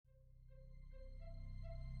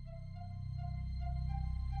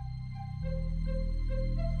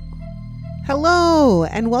Hello,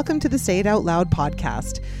 and welcome to the Say It Out Loud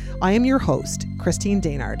podcast. I am your host, Christine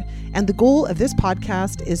Daynard, and the goal of this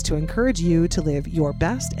podcast is to encourage you to live your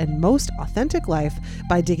best and most authentic life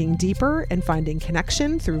by digging deeper and finding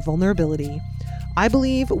connection through vulnerability. I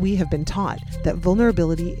believe we have been taught that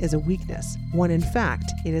vulnerability is a weakness, when in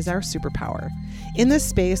fact, it is our superpower. In this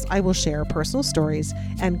space, I will share personal stories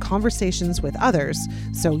and conversations with others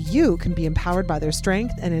so you can be empowered by their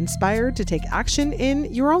strength and inspired to take action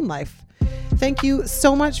in your own life. Thank you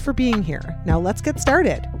so much for being here. Now let's get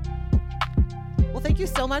started. Well, thank you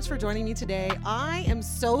so much for joining me today. I am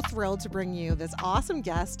so thrilled to bring you this awesome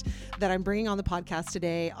guest that I'm bringing on the podcast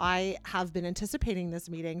today. I have been anticipating this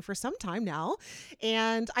meeting for some time now,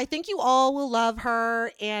 and I think you all will love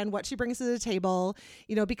her and what she brings to the table,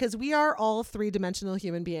 because we are all three-dimensional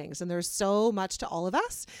human beings, and there's so much to all of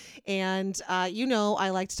us. And I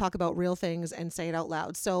like to talk about real things and say it out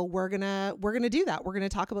loud. So we're gonna do that. We're gonna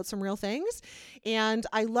talk about some real things, and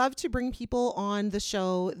I love to bring people on the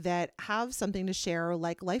show that have something to share.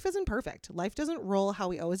 Like, life isn't perfect. Life doesn't roll how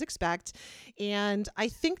we always expect. And I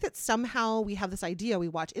think that somehow we have this idea, we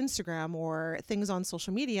watch Instagram or things on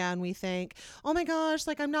social media and we think, oh my gosh,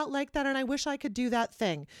 like I'm not like that and I wish I could do that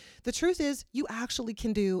thing. The truth is you actually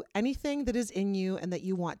can do anything that is in you and that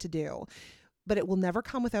you want to do. But it will never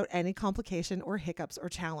come without any complication or hiccups or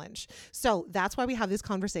challenge. So that's why we have these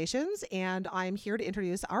conversations. And I'm here to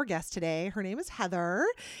introduce our guest today. Her name is Heather.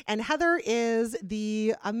 And Heather is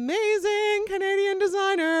the amazing Canadian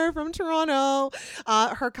designer from Toronto.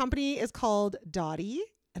 Her company is called Dottie.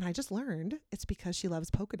 And I just learned it's because she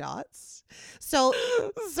loves polka dots. So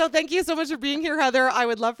thank you so much for being here, Heather. I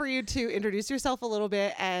would love for you to introduce yourself a little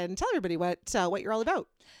bit and tell everybody what you're all about.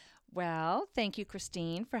 Well, thank you,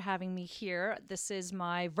 Christine, for having me here. This is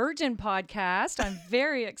my Virgin podcast. I'm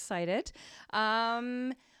very excited.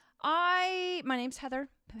 My name's Heather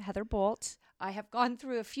Bolt. I have gone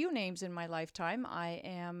through a few names in my lifetime. I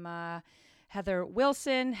am Heather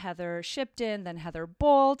Wilson, Heather Shipton, then Heather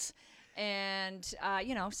Bolt. And,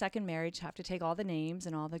 second marriage, have to take all the names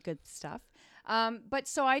and all the good stuff.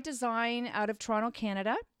 So I design out of Toronto,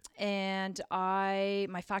 Canada. And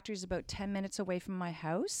my factory is about 10 minutes away from my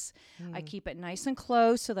house. I keep it nice and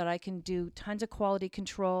close so that I can do tons of quality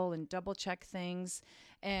control and double check things.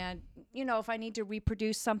 And, if I need to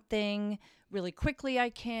reproduce something really quickly,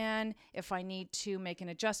 I can. If I need to make an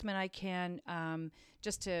adjustment, I can,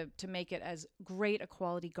 just to make it as great a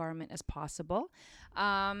quality garment as possible.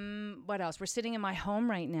 What else? We're sitting in my home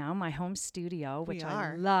right now, my home studio, which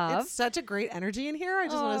I love. It's such a great energy in here. I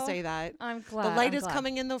just want to say that. I'm glad. The light is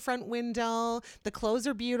coming in the front window. The clothes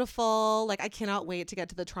are beautiful. Like, I cannot wait to get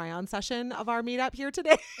to the try-on session of our meetup here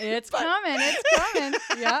today. It's coming.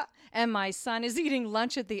 Yeah. And my son is eating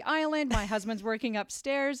lunch at the island. My husband's working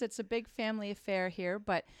upstairs. It's a big family affair here,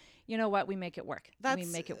 but you know what? We make it work. We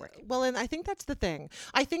make it work. Well, and I think that's the thing.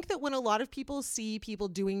 I think that when a lot of people see people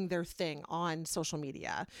doing their thing on social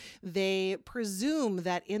media, they presume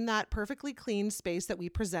that in that perfectly clean space that we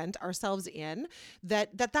present ourselves in,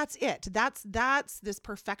 that's it. That's this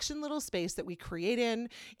perfection little space that we create in,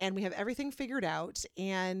 and we have everything figured out.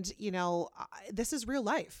 And, this is real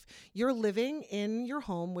life. You're living in your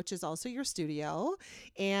home, which is also your studio,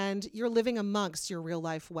 and you're living amongst your real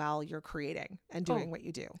life while you're creating and doing what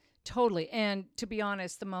you do. Totally. And to be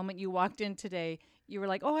honest, the moment you walked in today, you were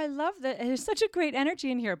like, oh, I love that. There's such a great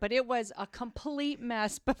energy in here. But it was a complete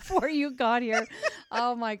mess before you got here.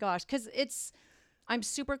 Oh, my gosh. Because I'm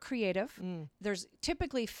super creative. There's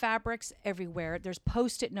typically fabrics everywhere. There's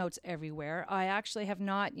Post-it notes everywhere. I actually have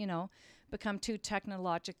not, become too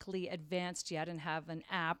technologically advanced yet and have an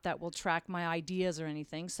app that will track my ideas or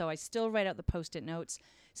anything. So I still write out the Post-it notes,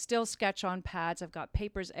 still sketch on pads. I've got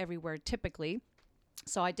papers everywhere typically.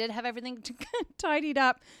 So I did have everything tidied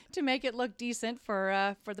up to make it look decent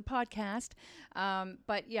for the podcast.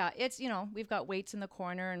 But yeah, it's, we've got weights in the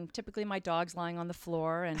corner and typically my dog's lying on the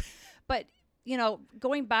floor. But,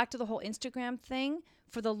 going back to the whole Instagram thing,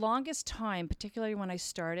 for the longest time, particularly when I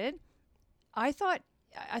started, I thought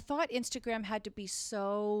Instagram had to be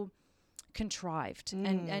so contrived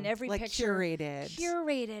and every like picture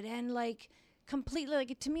curated and like completely,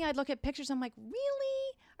 like, to me, I'd look at pictures. I'm like,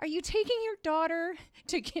 really? Are you taking your daughter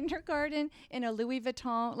to kindergarten in a Louis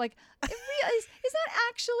Vuitton? Like, is that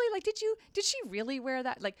actually, like, did she really wear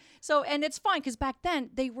that? Like, so, and it's fine because back then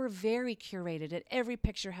they were very curated and every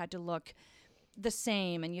picture had to look the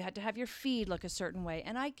same and you had to have your feed look a certain way.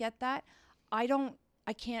 And I get that. I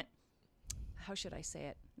can't, how should I say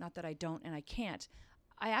it? Not that I don't and I can't.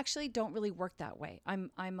 I actually don't really work that way.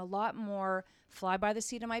 I'm a lot more fly by the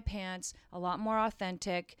seat of my pants, a lot more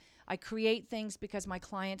authentic. I create things because my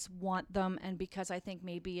clients want them and because I think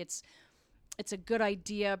maybe it's it's a good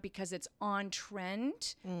idea because it's on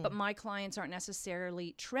trend, but my clients aren't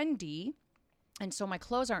necessarily trendy. And so my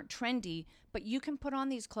clothes aren't trendy, but you can put on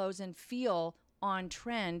these clothes and feel on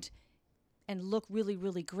trend and look really,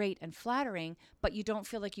 really great and flattering, but you don't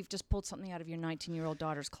feel like you've just pulled something out of your 19-year-old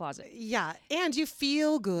daughter's closet. Yeah. And you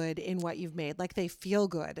feel good in what you've made. Like they feel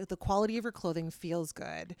good. The quality of your clothing feels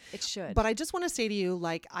good. It should. But I just want to say to you,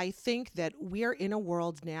 like, I think that we are in a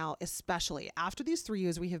world now, especially after these 3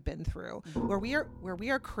 years we have been through, where we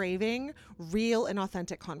are craving real and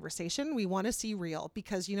authentic conversation. We want to see real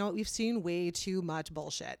because, you know, we've seen way too much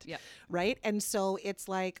bullshit. Yeah. Right. And so it's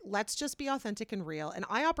like, let's just be authentic and real. And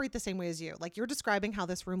I operate the same way as you. Like you're describing how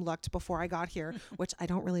this room looked before I got here, which I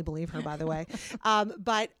don't really believe her, by the way.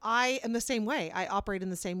 But I am the same way. I operate in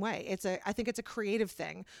the same way. I think it's a creative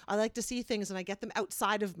thing. I like to see things and I get them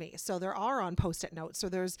outside of me. So there are on Post-it notes. So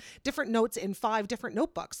there's different notes in 5 different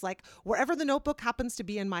notebooks. Like wherever the notebook happens to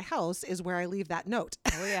be in my house is where I leave that note.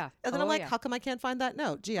 Oh yeah. And then I'm like, how come I can't find that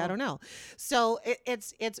note? Gee, I don't know. So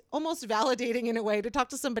it's almost validating in a way to talk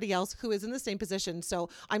to somebody else who is in the same position. So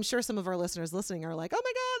I'm sure some of our listeners listening are like, oh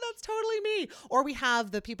my God, that's totally me. Or we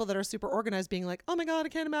have the people that are super organized being like, oh my God, I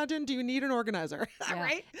can't imagine. Do you need an organizer? Yeah.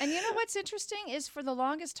 Right? And you know what's interesting is for the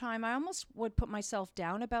longest time, I almost would put myself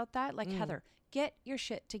down about that. Like, Heather, get your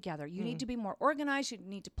shit together. You need to be more organized. You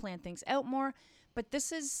need to plan things out more. But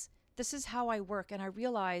this is how I work. And I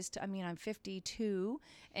realized, I mean, I'm 52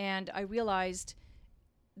 and I realized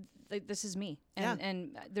this is me.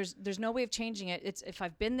 And there's no way of changing it. It's if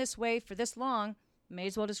I've been this way for this long, may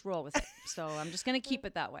as well just roll with it. So I'm just going to keep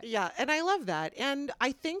it that way. Yeah. And I love that. And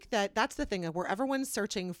I think that that's the thing where everyone's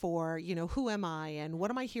searching for, you know, who am I and what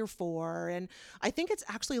am I here for? And I think it's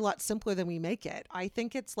actually a lot simpler than we make it. I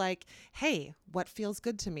think it's like, hey, what feels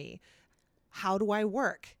good to me? How do I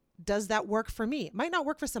work? Does that work for me? It might not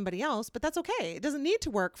work for somebody else, but that's okay. It doesn't need to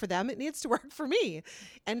work for them. It needs to work for me.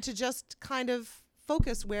 And to just kind of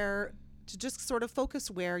focus where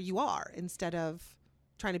you are instead of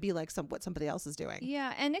trying to be like what somebody else is doing.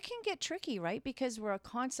 Yeah, and it can get tricky, right? Because we're a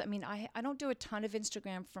constant, I mean, I don't do a ton of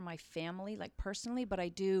Instagram for my family, like personally, but I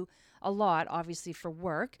do a lot, obviously, for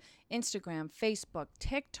work. Instagram, Facebook,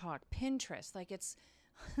 TikTok, Pinterest, like there's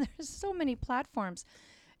so many platforms.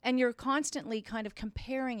 And you're constantly kind of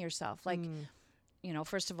comparing yourself. Like, you know,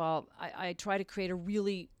 first of all, I try to create a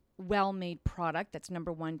really well-made product. That's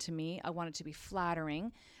number one to me. I want it to be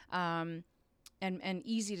flattering. And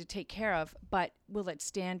easy to take care of, but will it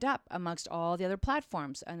stand up amongst all the other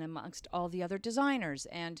platforms and amongst all the other designers?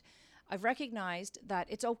 And I've recognized that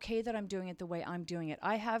it's okay that I'm doing it the way I'm doing it.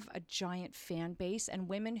 I have a giant fan base and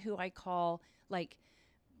women who I call like,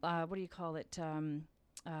 what do you call it?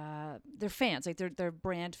 They're fans, like they're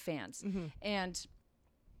brand fans. Mm-hmm. And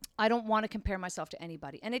I don't want to compare myself to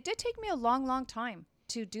anybody. And it did take me a long, long time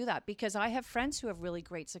to do that because I have friends who have really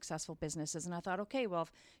great successful businesses and I thought, okay, well,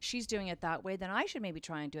 if she's doing it that way, then I should maybe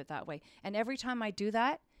try and do it that way. And every time I do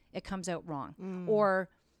that, it comes out wrong. Or,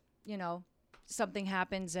 you know, something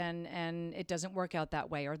happens and it doesn't work out that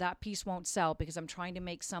way, or that piece won't sell because I'm trying to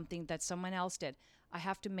make something that someone else did. I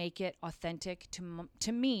have to make it authentic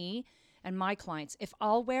to me and my clients. If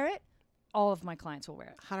I'll wear it, all of my clients will wear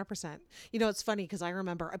it. 100%. You know, it's funny because I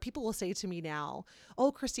remember people will say to me now, oh,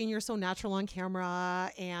 Christine, you're so natural on camera.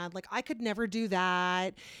 And like, I could never do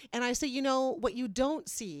that. And I say, you know, what you don't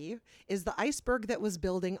see is the iceberg that was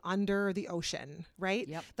building under the ocean, right?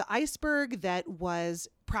 Yep. The iceberg that was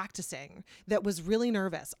practicing, that was really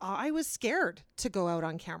nervous. I was scared to go out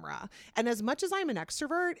on camera. And as much as I'm an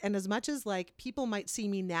extrovert and as much as like people might see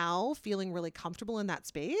me now feeling really comfortable in that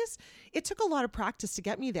space, it took a lot of practice to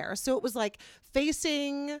get me there. So it was like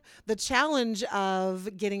facing the challenge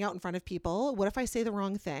of getting out in front of people. What if I say the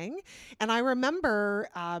wrong thing? And I remember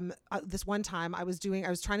this one time I was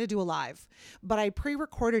trying to do a live, but I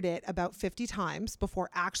pre-recorded it about 50 times before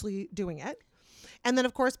actually doing it. And then,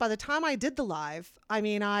 of course, by the time I did the live, I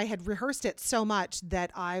mean, I had rehearsed it so much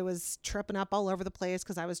that I was tripping up all over the place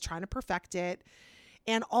because I was trying to perfect it.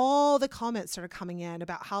 And all the comments started coming in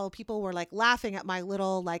about how people were like laughing at my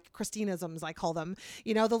little like Christinisms, I call them,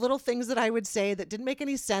 you know, the little things that I would say that didn't make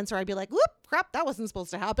any sense, or I'd be like, whoop, crap, that wasn't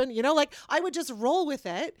supposed to happen. You know, like I would just roll with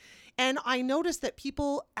it. And I noticed that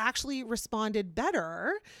people actually responded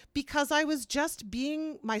better because I was just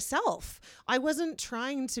being myself. I wasn't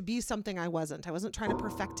trying to be something I wasn't. I wasn't trying to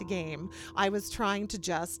perfect a game. I wasn't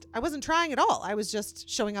trying at all. I was just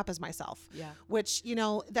showing up as myself. Yeah. Which, you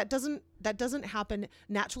know, that doesn't happen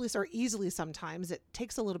naturally or easily sometimes. It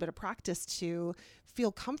takes a little bit of practice to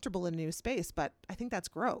feel comfortable in a new space, but I think that's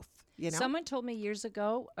growth. Someone told me years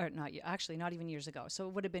ago, or not even years ago. So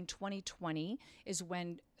it would have been 2020 is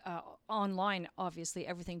when online, obviously,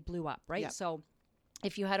 everything blew up, right? Yep. So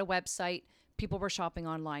if you had a website, people were shopping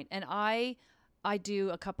online. And I do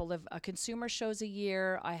a couple of consumer shows a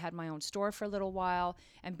year. I had my own store for a little while.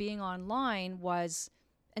 And being online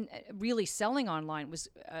and really selling online was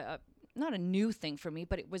not a new thing for me,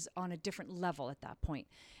 but it was on a different level at that point.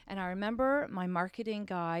 And I remember my marketing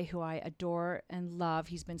guy, who I adore and love,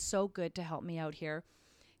 he's been so good to help me out here.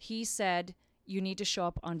 He said, you need to show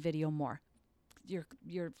up on video more.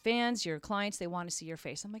 Your fans, your clients, they want to see your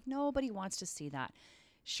face. I'm like, nobody wants to see that.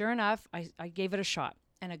 Sure enough, I gave it a shot.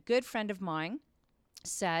 And a good friend of mine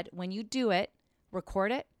said, when you do it,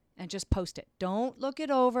 record it and just post it. Don't look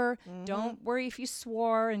it over. Mm-hmm. Don't worry if you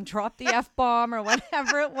swore and dropped the F-bomb or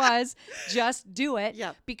whatever it was. Just do it,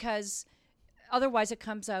 because otherwise it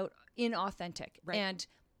comes out inauthentic. Right. And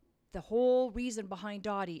the whole reason behind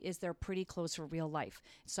Dottie is they're pretty close for real life.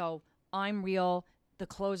 So I'm real. The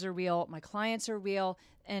clothes are real. My clients are real.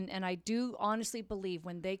 And I do honestly believe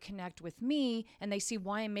when they connect with me and they see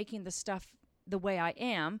why I'm making the stuff the way I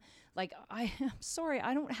am, like, I'm sorry,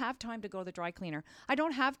 I don't have time to go to the dry cleaner. I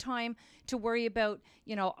don't have time to worry about,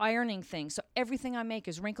 ironing things. So everything I make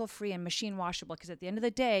is wrinkle free and machine washable, because at the end of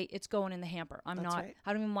the day, it's going in the hamper. I don't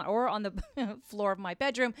even want, or on the floor of my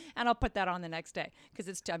bedroom, and I'll put that on the next day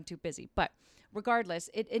because I'm too busy. But regardless,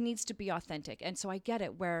 it needs to be authentic. And so I get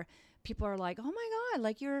it where people are like, oh my God,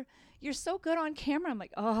 like you're so good on camera. I'm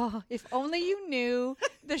like, oh, if only you knew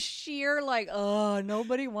the sheer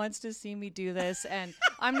nobody wants to see me do this, and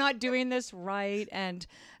I'm not doing this right, and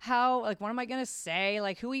how, what am I going to say?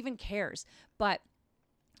 Like, who even cares? But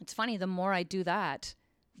it's funny, the more I do that,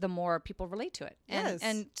 the more people relate to it.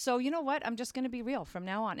 And so, you know what? I'm just going to be real from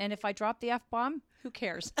now on. And if I drop the F-bomb, who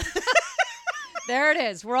cares? There it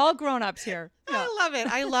is. We're all grown-ups here. Yeah.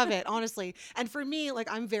 I love it, honestly. And for me,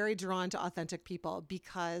 I'm very drawn to authentic people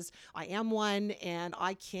because I am one, and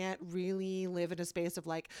I can't really live in a space of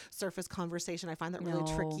surface conversation. I find that really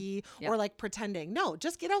tricky, or pretending. No,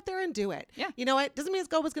 just get out there and do it. Yeah. You know what? Doesn't mean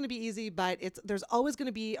it's always going to be easy, but there's always going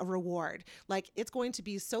to be a reward. It's going to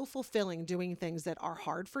be so fulfilling doing things that are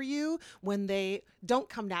hard for you when they don't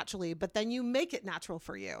come naturally, but then you make it natural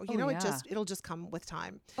for you. It'll just come with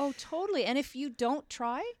time. Oh, totally. And if you don't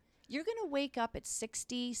try, you're going to wake up at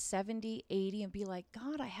 60, 70, 80 and be like,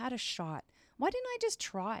 God, I had a shot. Why didn't I just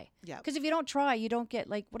try? Yeah. Because if you don't try, you don't get,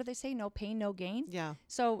 what do they say? No pain, no gain. Yeah.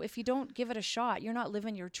 So if you don't give it a shot, you're not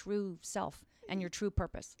living your true self and your true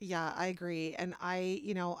purpose. Yeah, I agree. And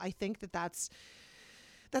I think that's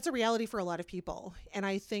a reality for a lot of people. And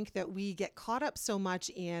I think that we get caught up so much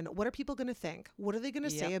in what are people going to think? What are they going to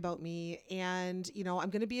say about me? And, I'm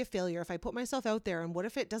going to be a failure if I put myself out there, and what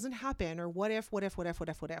if it doesn't happen? Or what if?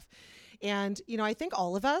 And, I think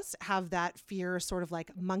all of us have that fear, sort of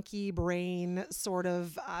monkey brain sort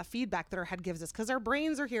of feedback that our head gives us, because our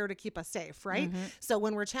brains are here to keep us safe, right? Mm-hmm. So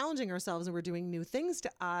when we're challenging ourselves and we're doing new things to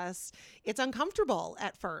us, it's uncomfortable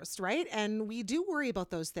at first, right? And we do worry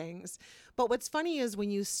about those things. But what's funny is when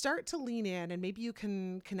you start to lean in, and maybe you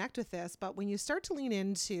can connect with this, but when you start to lean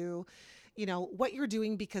into, what you're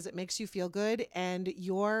doing because it makes you feel good, and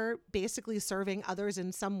you're basically serving others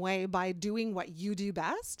in some way by doing what you do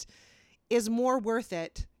best, is more worth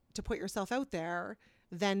it to put yourself out there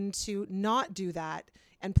than to not do that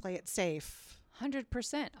and play it safe.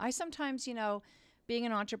 100%. I sometimes, being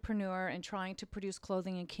an entrepreneur and trying to produce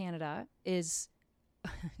clothing in Canada is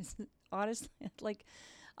honestly,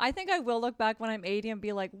 I think I will look back when I'm 80 and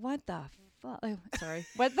be like, what the fuck? Sorry.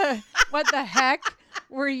 What the heck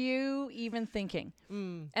were you even thinking?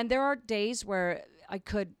 Mm. And there are days where I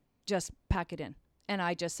could just pack it in. And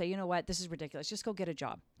I just say, you know what? This is ridiculous. Just go get a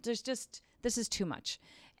job. This is too much.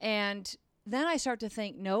 And then I start to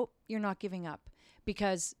think, nope, you're not giving up,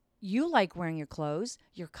 because you like wearing your clothes.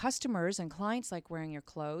 Your customers and clients like wearing your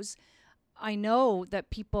clothes. I know that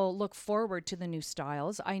people look forward to the new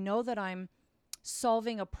styles. I know that I'm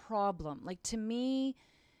solving a problem. To me,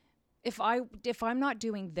 if I'm not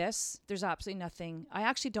doing this, there's absolutely nothing. I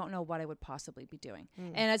actually don't know what I would possibly be doing.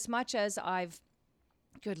 Mm. And as much as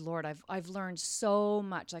good Lord, I've learned so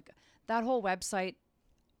much. That whole website,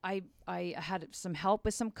 I had some help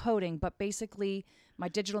with some coding, but basically my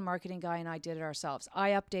digital marketing guy and I did it ourselves. I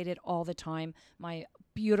update it all the time. My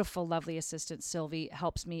beautiful, lovely assistant, Sylvie,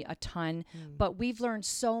 helps me a ton, but we've learned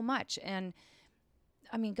so much. And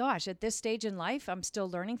I mean, gosh, at this stage in life, I'm still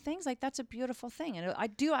learning things. That's a beautiful thing. And I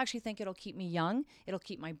do actually think it'll keep me young. It'll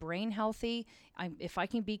keep my brain healthy. If I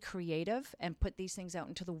can be creative and put these things out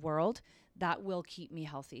into the world, that will keep me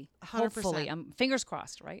healthy. 100%. Hopefully. Fingers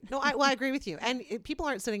crossed, right? No, I agree with you. And people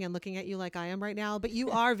aren't sitting and looking at you like I am right now, but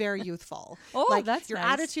you are very youthful. Oh, like, that's your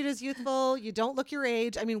nice. attitude is youthful. You don't look your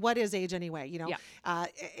age. I mean, what is age anyway? You know, Yeah.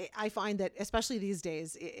 I find that especially these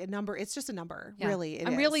days, it's just a number. Yeah. Really,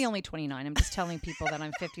 I'm really only 29. I'm just telling people that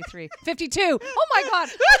I'm 53. 52. Oh my God.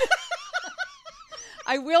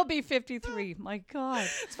 I will be 53. My God.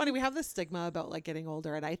 It's funny. We have this stigma about like getting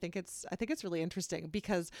older, and I think it's really interesting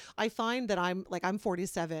because I find that I'm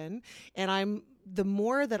 47, and the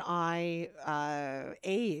more that I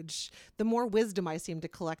age, the more wisdom I seem to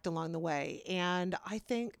collect along the way. And I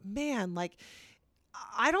think, man, like,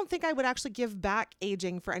 I don't think I would actually give back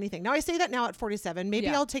aging for anything. Now, I say that now at 47. Maybe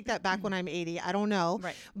I'll take that back when I'm 80. I don't know.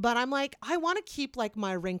 Right. But I'm like, I want to keep like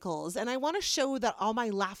my wrinkles, and I want to show that all my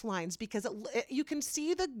laugh lines, because you can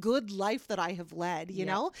see the good life that I have led, you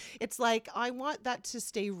know? It's like, I want that to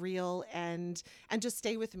stay real and just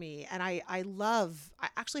stay with me. And I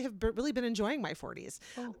actually have really been enjoying my 40s.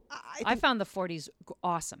 Oh. I found the 40s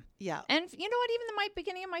awesome. Yeah. And you know what, even in my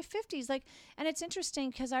beginning of my 50s, like, and it's interesting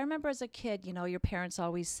because I remember as a kid, you know, your parents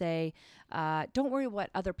always say, don't worry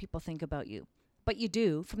what other people think about you. But you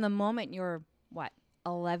do. From the moment you're,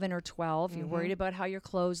 11 or 12, you're worried about how your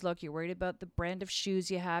clothes look. You're worried about the brand of shoes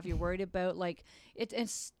you have. You're worried about, like,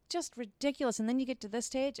 it's just ridiculous. And then you get to this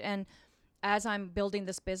stage, and as I'm building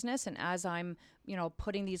this business and as I'm, you know,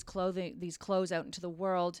 putting these clothes out into the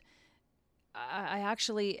world, I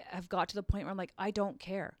actually have got to the point where I'm like, I don't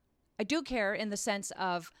care. I do care in the sense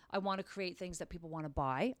of I want to create things that people want to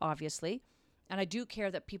buy, obviously. And I do care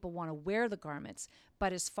that people want to wear the garments.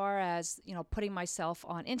 But as far as, you know, putting myself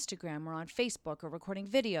on Instagram or on Facebook or recording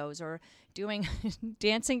videos or doing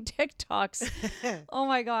dancing TikToks, oh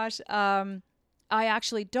my gosh, I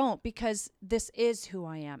actually don't, because this is who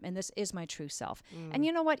I am and this is my true self. And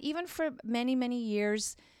you know what? Even for many, many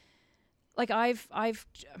years, like Oprah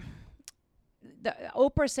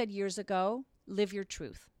said years ago, live your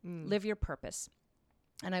truth, live your purpose.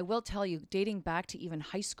 And I will tell you, dating back to even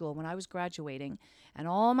high school when I was graduating and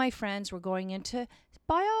all my friends were going into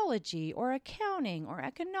biology or accounting or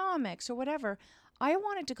economics or whatever, I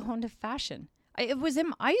wanted to go into fashion. I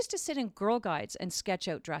used to sit in Girl Guides and sketch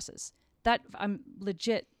out dresses. That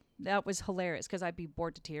was hilarious because I'd be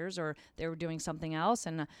bored to tears or they were doing something else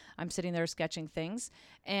and I'm sitting there sketching things.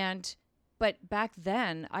 But back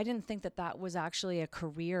then, I didn't think that was actually a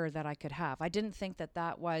career that I could have. I didn't think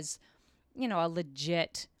that was, you know, a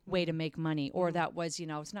legit way to make money, or that was, you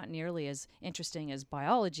know, it's not nearly as interesting as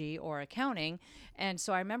biology or accounting. And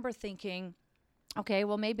so I remember thinking, okay,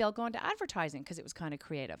 well, maybe I'll go into advertising because it was kind of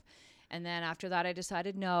creative. And then after that, I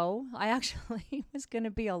decided, no, I actually was going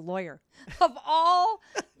to be a lawyer of all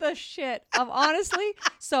the shit of honestly.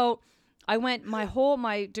 So I went,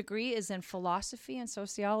 my degree is in philosophy and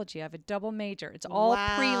sociology. I have a double major. It's all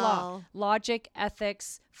pre-law, logic,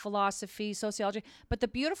 ethics, philosophy, sociology. But the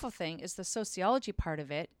beautiful thing is the sociology part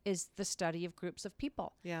of it is the study of groups of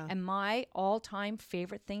people. Yeah. And my all-time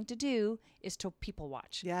favorite thing to do is to people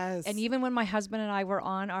watch. Yes. And even when my husband and I were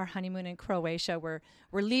on our honeymoon in Croatia, we're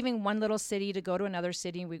leaving one little city to go to another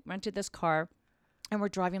city. We rented this car. And we're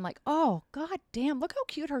driving like, oh, God damn, look how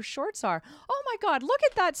cute her shorts are. Oh, my God, look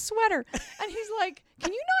at that sweater. And he's like,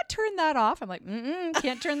 can you not turn that off? I'm like,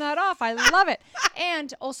 can't turn that off. I love it.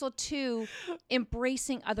 And also, too,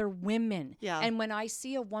 embracing other women. Yeah. And when I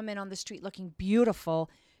see a woman on the street looking beautiful,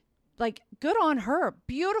 like, good on her.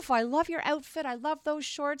 Beautiful. I love your outfit. I love those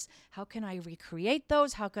shorts. How can I recreate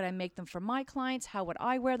those? How could I make them for my clients? How would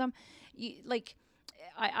I wear them?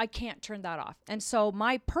 I can't turn that off. And so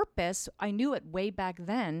my purpose, I knew it way back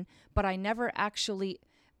then, but I never actually,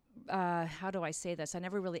 how do I say this? I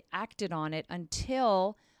never really acted on it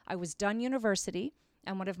until I was done university.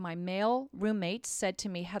 And one of my male roommates said to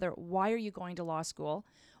me, Heather, why are you going to law school?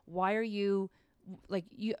 Why are you, like,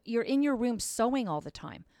 you're in your room sewing all the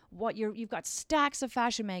time. You've got stacks of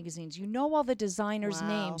fashion magazines. You know all the designers'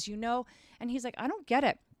 names, you know. And he's like, I don't get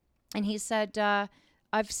it. And he said,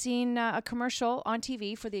 I've seen a commercial on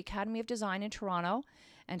TV for the Academy of Design in Toronto.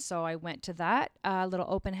 And so I went to that little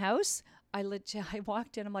open house. I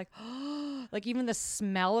walked in, I'm like, oh, like even the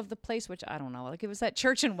smell of the place, which I don't know, like it was that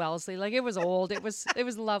church in Wellesley, like it was old, it was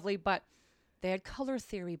lovely, but they had color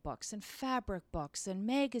theory books and fabric books and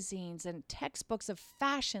magazines and textbooks of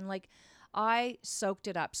fashion. Like I soaked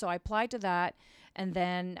it up. So I applied to that. And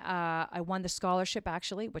then I won the scholarship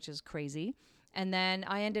actually, which is crazy. And then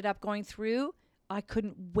I ended up going through. I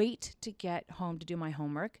couldn't wait to get home to do my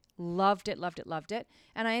homework. Loved it, loved it, loved it.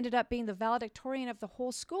 And I ended up being the valedictorian of the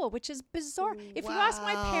whole school, which is bizarre. Wow. If you ask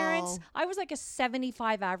my parents, I was like a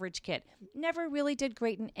 75 average kid. Never really did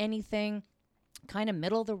great in anything. Kind of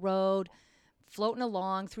middle of the road. floating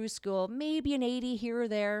along through school, maybe an 80 here or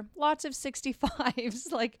there, lots of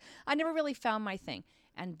 65s. Like, I never really found my thing.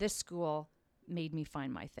 And this school made me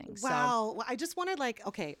find my thing. Wow. Well, I just want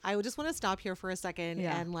to I just want to stop here for a second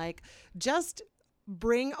Yeah. and just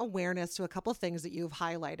bring awareness to a couple things that you've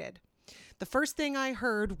highlighted. The first thing I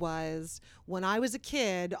heard was when I was a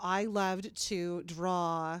kid, I loved to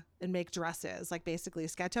draw and make dresses, like basically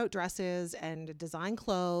sketch out dresses and design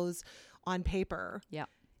clothes on paper. Yeah.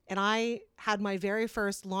 And I had my very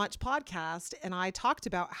first launch podcast, and I talked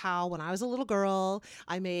about how when I was a little girl,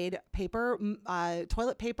 I made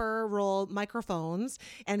toilet paper roll microphones.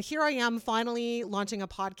 And here I am finally launching a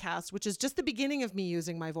podcast, which is just the beginning of me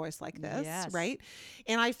using my voice like this, Yes. right?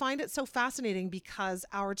 And I find it so fascinating because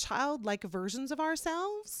our childlike versions of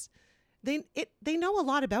ourselves, they know a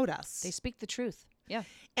lot about us. They speak the truth. Yeah.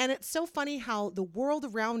 And it's so funny how the world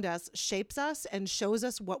around us shapes us and shows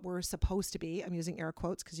us what we're supposed to be. I'm using air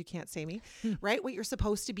quotes because you can't see me, right? What you're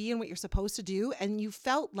supposed to be and what you're supposed to do. And you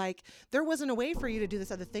felt like there wasn't a way for you to do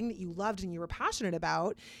this other thing that you loved and you were passionate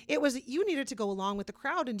about. It was you needed to go along with the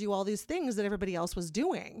crowd and do all these things that everybody else was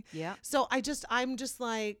doing. Yeah. So I'm just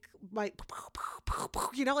like,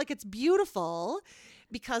 it's beautiful.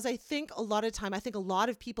 Because I think a lot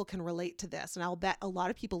of people can relate to this. And I'll bet a lot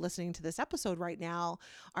of people listening to this episode right now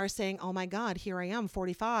are saying, oh my God, here I am,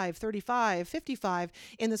 45, 35, 55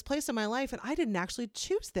 in this place in my life. And I didn't actually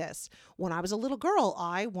choose this. When I was a little girl,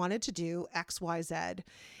 I wanted to do X, Y, Z.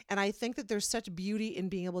 And I think that there's such beauty in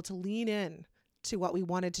being able to lean in to what we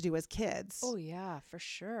wanted to do as kids. Oh, yeah, for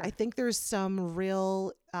sure. I think there's some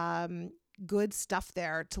real good stuff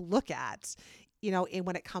there to look at.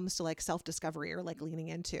 When it comes to self-discovery or leaning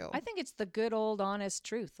into. I think it's the good old honest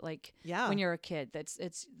truth. Yeah. When you're a kid,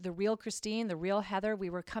 it's the real Christine, the real Heather. We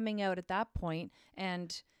were coming out at that point,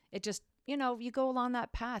 and it just, you go along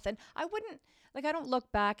that path. And I don't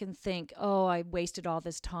look back and think, oh, I wasted all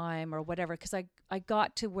this time or whatever, because I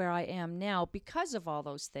got to where I am now because of all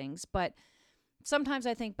those things. But sometimes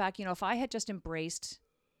I think back, if I had just embraced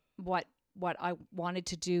what I wanted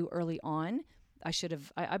to do early on, I should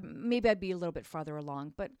have, maybe I'd be a little bit farther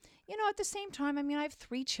along. But, at the same time, I have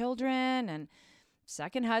 3 children and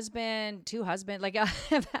second husband, 2 husbands. I've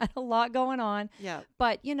had a lot going on. Yeah.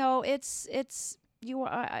 But,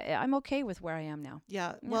 I'm okay with where I am now.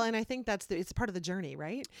 Yeah. Well, and I think it's part of the journey,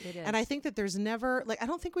 right? It is. And I think that there's never, I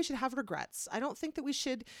don't think we should have regrets. I don't think that we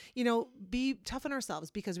should, be tough on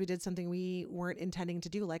ourselves because we did something we weren't intending to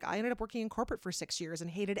do. I ended up working in corporate for 6 years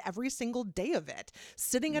and hated every single day of it,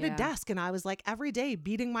 sitting at a desk. And I was every day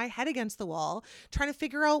beating my head against the wall, trying to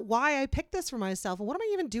figure out why I picked this for myself. And what am I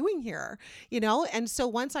even doing here? And so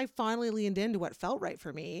once I finally leaned into what felt right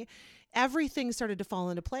for me, everything started to fall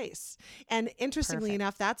into place. And interestingly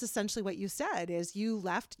enough, that's essentially what you said is you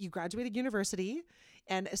graduated university.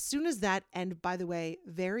 And as soon as that, and by the way,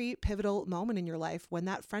 very pivotal moment in your life when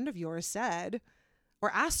that friend of yours said,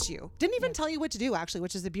 or asked you, didn't even tell you what to do actually,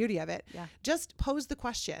 which is the beauty of it. Yeah. Just posed the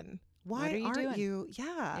question, why aren't you?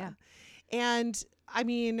 Yeah. And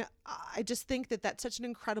I just think that that's such an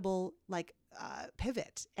incredible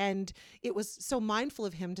pivot, and it was so mindful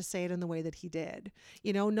of him to say it in the way that he did.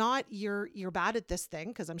 Not you're bad at this thing,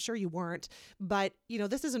 because I'm sure you weren't, but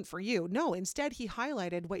this isn't for you. No, instead he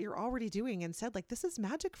highlighted what you're already doing and said this is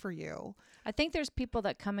magic for you. I think there's people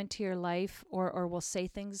that come into your life or will say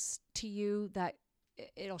things to you that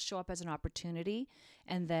it'll show up as an opportunity,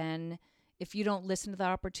 and then if you don't listen to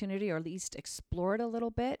that opportunity or at least explore it a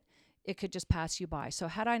little bit, it could just pass you by. So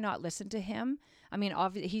had I not listened to him,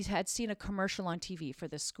 obviously he had seen a commercial on TV for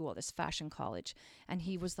this school, this fashion college. And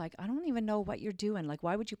he was like, I don't even know what you're doing.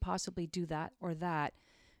 Why would you possibly do that or that?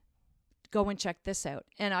 Go and check this out.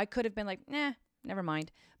 And I could have been like, nah, never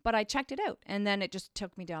mind. But I checked it out. And then it just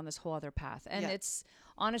took me down this whole other path. And it's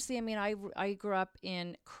honestly, I grew up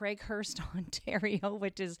in Craighurst, Ontario,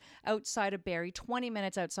 which is outside of Barrie, 20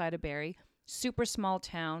 minutes outside of Barrie, super small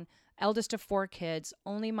town. Eldest of 4 kids,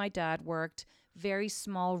 only my dad worked, very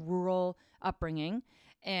small rural upbringing.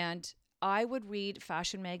 And I would read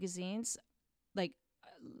fashion magazines,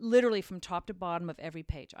 literally from top to bottom of every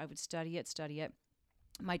page. I would study it.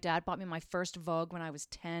 My dad bought me my first Vogue when I was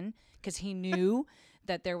 10 because he knew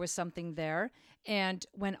that there was something there. And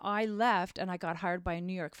when I left and I got hired by a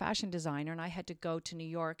New York fashion designer and I had to go to New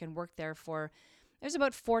York and work there it was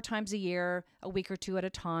about 4 times a year, a week or 2 at a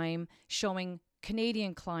time, showing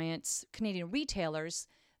Canadian clients, Canadian retailers,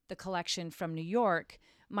 the collection from New York.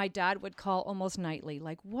 My dad would call almost nightly,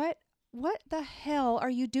 what the hell are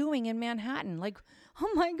you doing in Manhattan?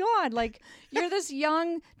 Oh my God, you're this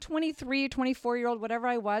young 23, 24-year-old, whatever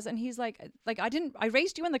I was. And he's I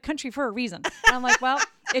raised you in the country for a reason. And I'm well,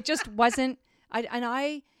 it just wasn't,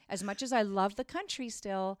 as much as I love the country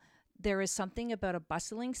still, there is something about a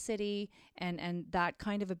bustling city and that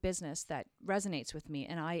kind of a business that resonates with me,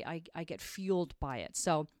 and I get fueled by it.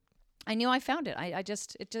 So I knew I found it.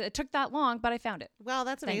 It took that long, but I found it. Well,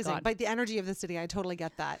 that's Thank amazing. God. But the energy of the city, I totally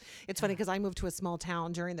get that. It's funny because I moved to a small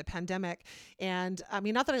town during the pandemic. And I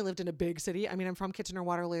mean, not that I lived in a big city. I mean, I'm from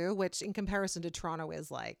Kitchener-Waterloo, which in comparison to Toronto is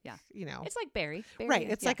like, It's like Barrie. Right.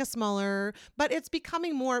 It's like a smaller, but it's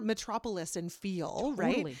becoming more metropolis in feel,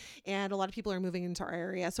 Totally. right? And a lot of people are moving into our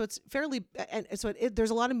area. So it's fairly, and so there's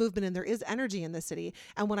a lot of movement and there is energy in the city.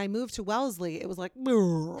 And when I moved to Wellesley, it was like, and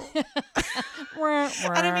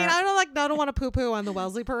I mean, I don't want to poo-poo on the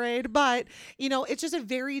Wellesley parade, but it's just a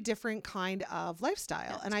very different kind of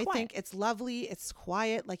lifestyle. And I think it's lovely. It's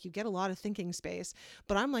quiet. Like you get a lot of thinking space,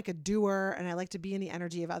 but I'm like a doer and I like to be in the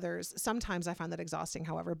energy of others. Sometimes I find that exhausting,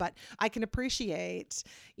 however, but I can appreciate,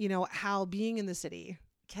 how being in the city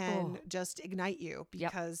can just ignite you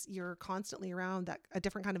because you're constantly around a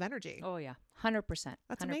different kind of energy. Oh yeah. 100%.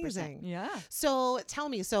 That's 100%. amazing. Yeah. So tell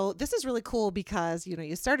me, this is really cool because,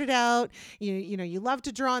 you started out, you love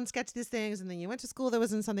to draw and sketch these things, and then you went to school that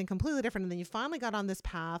was in something completely different. And then you finally got on this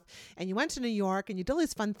path and you went to New York and you did all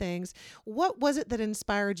these fun things. What was it that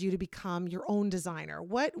inspired you to become your own designer?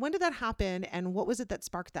 When did that happen? And what was it that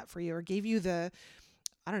sparked that for you or gave you the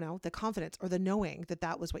confidence or the knowing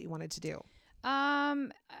that was what you wanted to do?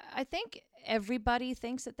 I think everybody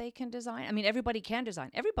thinks that they can design. I mean, everybody can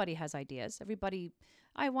design. Everybody has ideas.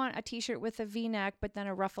 I want a t-shirt with a V-neck, but then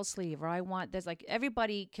a ruffle sleeve, or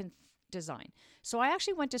everybody can design. So I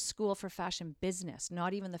actually went to school for fashion business,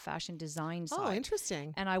 not even the fashion design side. Oh,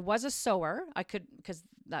 interesting. And I was a sewer. Because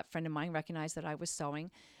that friend of mine recognized that I was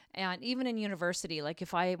sewing. And even in university, like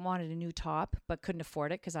if I wanted a new top, but couldn't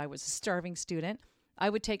afford it because I was a starving student, I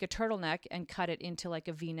would take a turtleneck and cut it into like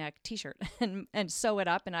a V-neck t-shirt and sew it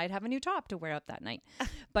up, and I'd have a new top to wear out that night.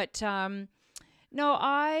 But so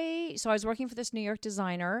I was working for this New York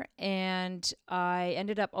designer, and I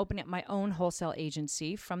ended up opening up my own wholesale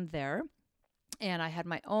agency from there. And I had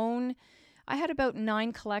about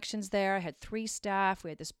 9 collections there. I had 3 staff. We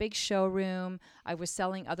had this big showroom. I was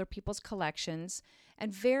selling other people's collections,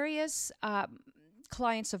 and various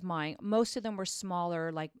clients of mine, most of them were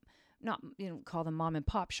smaller, like not call them mom and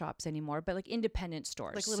pop shops anymore, but like independent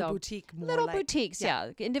stores, like little boutique, boutiques,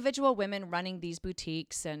 like individual women running these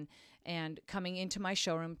boutiques and coming into my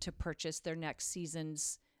showroom to purchase their next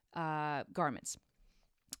season's garments.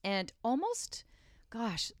 And almost,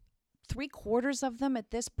 3/4 of them at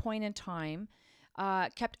this point in time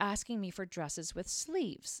kept asking me for dresses with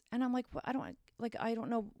sleeves, and I'm like, well, I don't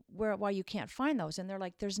know why you can't find those. And they're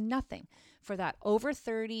like, there's nothing for that over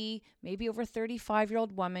 30, maybe over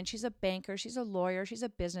 35-year-old woman. She's a banker. She's a lawyer. She's a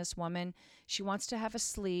businesswoman. She wants to have a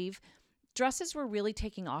sleeve. Dresses were really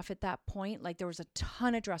taking off at that point. Like there was a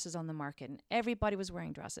ton of dresses on the market and everybody was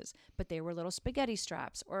wearing dresses, but they were little spaghetti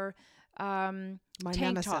straps or my tank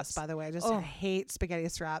nemesis, tops. by the way. I just hate spaghetti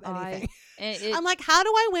strap anything. I'm like, how do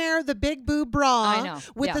I wear the big boob bra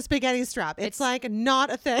with the spaghetti strap? It's like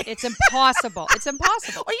not a thing. It's impossible. It's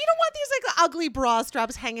impossible. Or you don't want these like ugly bra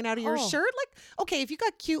straps hanging out of your shirt. Like, okay, if you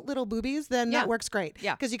got cute little boobies, then that works great.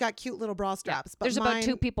 Yeah, because you got cute little bra straps. But there's about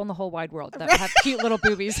 2 people in the whole wide world that have cute little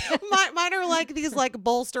boobies. Mine are like these like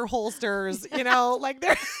bolster holsters, like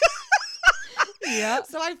they're. Yeah.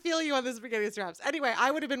 So I feel you on the spaghetti straps. Anyway, I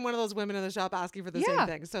would have been one of those women in the shop asking for the same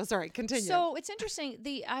thing. So sorry, continue. So it's interesting.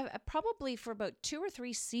 Probably for about 2 or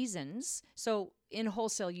 3 seasons. So in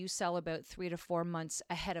wholesale, you sell about 3 to 4 months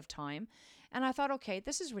ahead of time. And I thought, okay,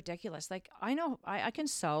 this is ridiculous. Like I know I can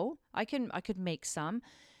sew. I could make some.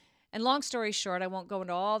 And long story short, I won't go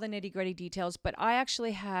into all the nitty-gritty details, but I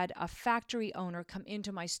actually had a factory owner come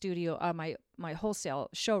into my studio, my wholesale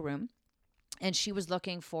showroom, and she was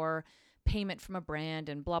looking for payment from a brand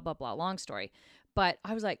and blah, blah, blah. Long story. But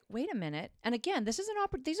I was like, wait a minute. And again, these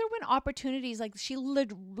are when opportunities, like she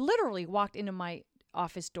literally walked into my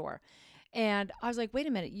office door. And I was like, wait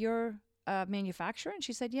a minute, you're a manufacturer? And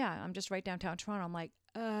she said, yeah, I'm just right downtown Toronto. I'm like,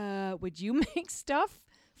 would you make stuff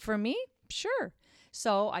for me? Sure.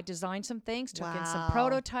 So I designed some things, took in some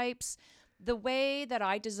prototypes. The way that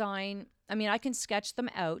I design, I mean, I can sketch them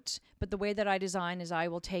out, but the way that I design is I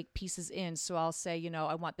will take pieces in. So I'll say,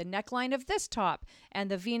 I want the neckline of this top and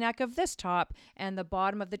the V-neck of this top and the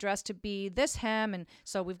bottom of the dress to be this hem. And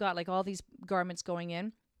so we've got like all these garments going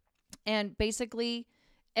in. And basically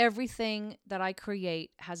everything that I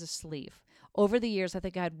create has a sleeve. Over the years, I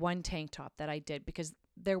think I had 1 tank top that I did because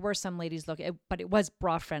there were some ladies looking, but it was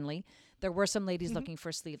bra friendly. There were some ladies looking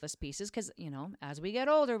for sleeveless pieces because, as we get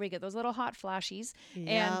older, we get those little hot flashies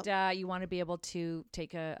and you want to be able to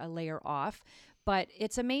take a layer off. But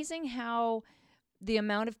it's amazing how the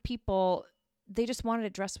amount of people, they just wanted a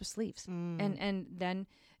dress with sleeves. And then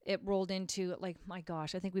it rolled into, like, my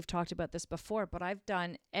gosh, I think we've talked about this before, but I've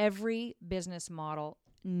done every business model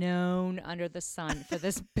known under the sun for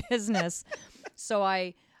this business. So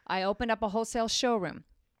I opened up a wholesale showroom.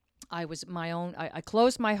 I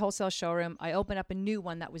closed my wholesale showroom. I opened up a new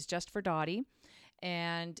one that was just for Dottie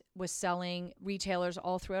and was selling retailers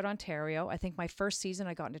all throughout Ontario. I think my first season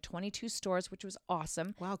I got into 22 stores, which was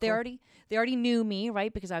awesome. Wow, They cool. already knew me,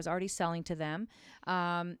 right? Because I was already selling to them.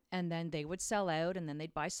 And then they would sell out, and then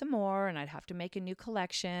they'd buy some more, and I'd have to make a new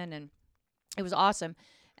collection, and it was awesome.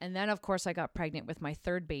 And then, of course, I got pregnant with my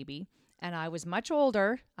third baby, and I was much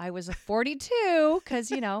older. I was 42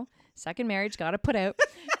 because, second marriage, got to put out.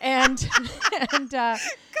 And Gotta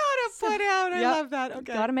put out. I love that.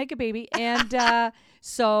 Okay. got to make a baby. And and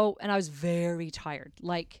I was very tired.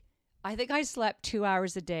 Like, I think I slept 2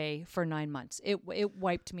 hours a day for 9 months. It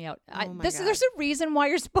wiped me out. my God. There's a reason why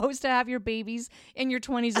you're supposed to have your babies in your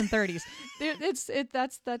 20s and 30s.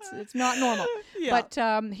 It's not normal. Yeah.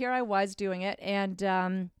 But here I was doing it, and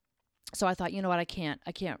so I thought, you know what, I can't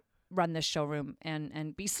run this showroom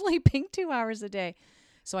and be sleeping 2 hours a day.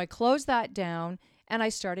 So I closed that down, and I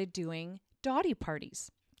started doing Dottie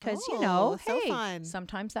parties. Because, so hey, fun.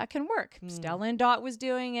 sometimes that can work. Stella and Dot was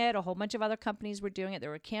doing it. A whole bunch of other companies were doing it. There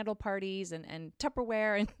were candle parties and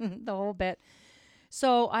Tupperware and the whole bit.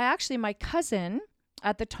 So my cousin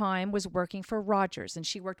at the time was working for Rogers, and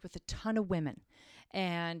she worked with a ton of women.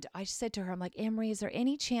 And I said to her, I'm like, Amory, is there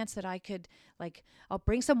any chance that I could, I'll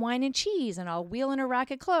bring some wine and cheese, and I'll wheel in a rack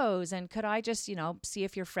of clothes, and could I just, see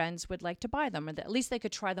if your friends would like to buy them, or at least they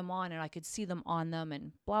could try them on and I could see them on them,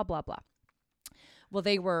 and blah, blah, blah. Well,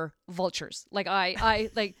 they were vultures. I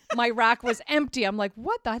my rack was empty. I'm like,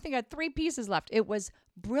 what? I think I had 3 pieces left. It was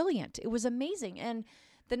brilliant. It was amazing. And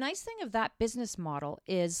the nice thing of that business model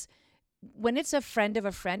is when it's a friend of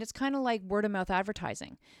a friend, it's kind of like word of mouth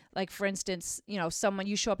advertising. Like, for instance,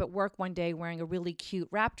 you show up at work one day wearing a really cute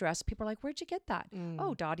wrap dress. People are like, where'd you get that?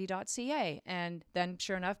 Oh, Dottie.ca. And then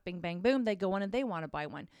sure enough, bing, bang, boom, they go in and they want to buy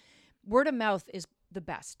one. Word of mouth is the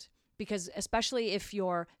best. Because especially if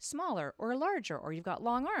you're smaller or larger, or you've got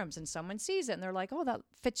long arms and someone sees it and they're like, oh, that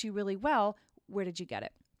fits you really well. Where did you get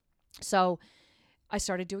it? So I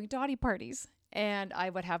started doing Dottie parties, and I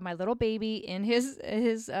would have my little baby in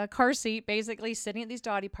his car seat, basically sitting at these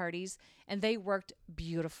Dottie parties, and they worked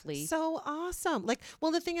beautifully. So awesome.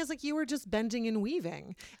 The thing is, you were just bending and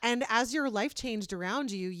weaving. And as your life changed around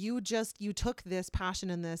you, you took this passion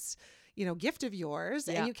and this gift of yours,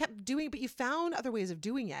 and you kept doing it, but you found other ways of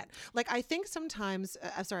doing it. I think sometimes,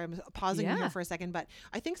 sorry, I'm pausing here for a second, but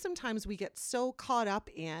I think sometimes we get so caught up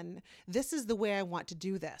in, this is the way I want to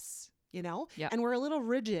do this, and we're a little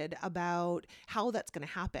rigid about how that's going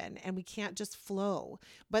to happen, and we can't just flow.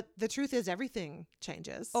 But the truth is, everything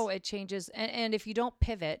changes. Oh, it changes. And if you don't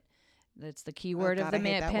pivot, that's the key word of the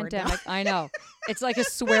pandemic. I know. It's like a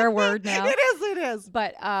swear word now. It is.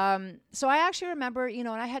 But so I actually remember, and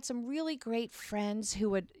I had some really great friends who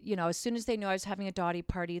would, as soon as they knew I was having a Dottie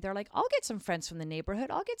party, they're like, I'll get some friends from the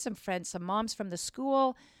neighborhood. I'll get some moms from the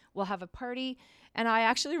school. We'll have a party. And I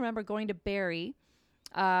actually remember going to Barrie,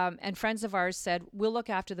 and friends of ours said, we'll look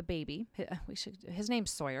after the baby. His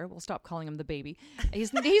name's Sawyer. We'll stop calling him the baby.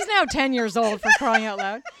 He's now 10 years old, for crying out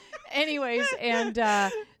loud. Anyways, and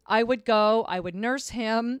I would nurse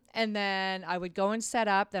him, and then I would go and set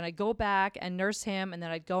up, then I'd go back and nurse him, and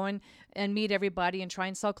then I'd go and meet everybody and try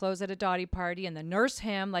and sell clothes at a Dottie party, and then nurse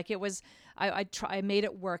him. It was, I made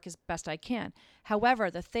it work as best I can.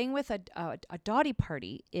 However, the thing with a Dottie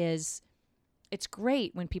party is, it's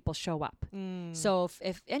great when people show up. So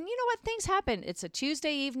if and you know what, things happen. It's a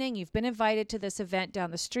Tuesday evening, you've been invited to this event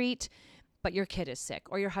down the street, but your kid is sick,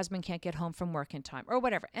 or your husband can't get home from work in time, or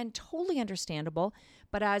whatever. And totally understandable.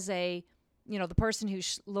 But as the person who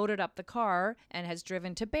loaded up the car and has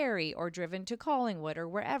driven to Barrie or driven to Collingwood or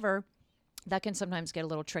wherever, that can sometimes get a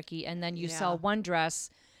little tricky. And then you sell one dress,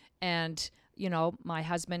 and, my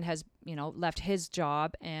husband has, left his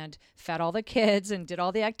job and fed all the kids and did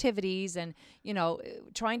all the activities. And,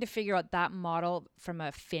 trying to figure out that model from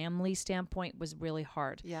a family standpoint was really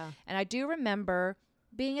hard. Yeah. And I do remember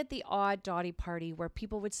being at the odd Dottie party where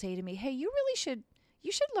people would say to me, hey, you should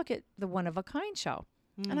look at the One of a Kind show.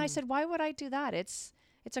 And I said, why would I do that? It's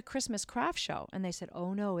a Christmas craft show. And they said,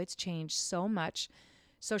 oh no, it's changed so much.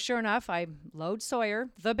 So sure enough, I load Sawyer,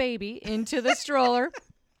 the baby, into the stroller,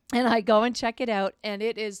 and I go and check it out. And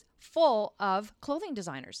it is full of clothing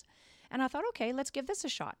designers. And I thought, okay, let's give this a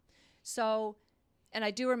shot. So, and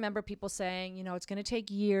I do remember people saying, it's going to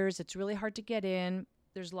take years. It's really hard to get in.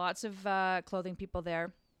 There's lots of clothing people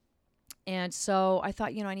there. And so I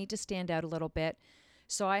thought, I need to stand out a little bit.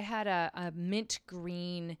 So I had a mint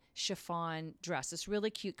green chiffon dress. This really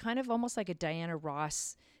cute, kind of almost like a Diana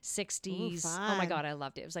Ross 60s. Ooh, Oh my fun. God, I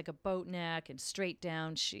loved it. It was like a boat neck and straight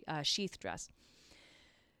down sheath dress.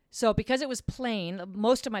 So because it was plain,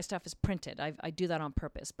 most of my stuff is printed. I do that on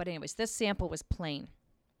purpose. But anyways, this sample was plain.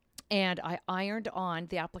 And I ironed on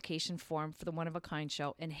the application form for the One of a Kind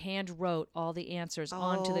show and hand wrote all the answers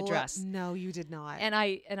onto the dress. No, you did not. And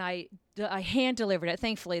I hand delivered it.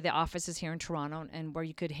 Thankfully, the office is here in Toronto, and where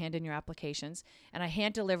you could hand in your applications. And I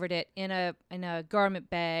hand delivered it in a garment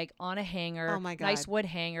bag on a hanger. Oh my God. Nice wood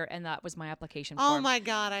hanger, and that was my application Oh form. my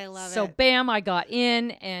God, I love it. So bam, I got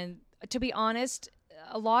in, and to be honest,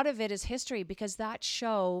 a lot of it is history because that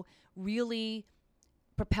show really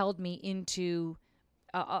propelled me into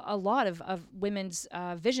a lot of women's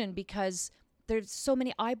vision because there's so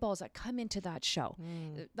many eyeballs that come into that show.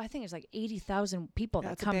 I think it's like 80,000 people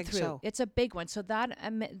That's that come a big through. show. It's a big one. So that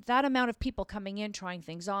amount of people coming in, trying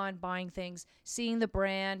things on, buying things, seeing the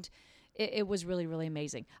brand, it was really, really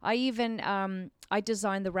amazing. I even I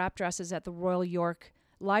designed the wrap dresses at the Royal York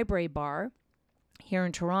Library Bar here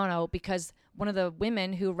in Toronto because one of the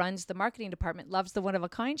women who runs the marketing department loves the One of a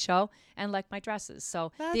Kind show and liked my dresses.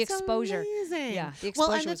 So That's the exposure, amazing. yeah, the exposure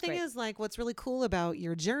Well, and the was thing great. is, like, what's really cool about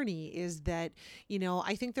your journey is that,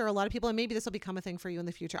 I think there are a lot of people, and maybe this will become a thing for you in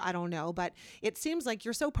the future. I don't know, but it seems like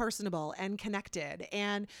you're so personable and connected,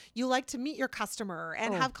 and you like to meet your customer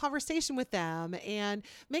and have conversation with them and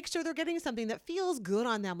make sure they're getting something that feels good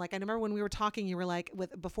on them. Like I remember when we were talking, you were like,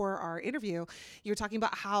 before our interview, you were talking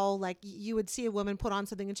about how like you would see a woman put on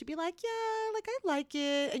something and she'd be like, yeah, like I like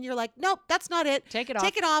it, and you're like, nope, that's not it. Take it off.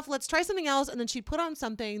 Take it off. Let's try something else. And then she'd put on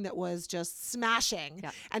something that was just smashing.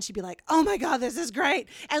 Yeah. And she'd be like, oh my God, this is great.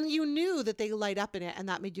 And you knew that they light up in it and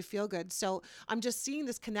that made you feel good. So I'm just seeing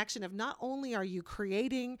this connection of not only are you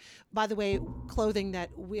creating, by the way, clothing that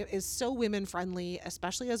is so women friendly,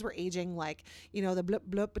 especially as we're aging, like, the blip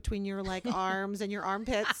blip between your like arms and your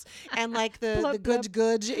armpits and like the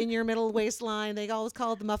gudge in your middle waistline. They always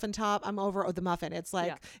call it the muffin top. I'm over the muffin. It's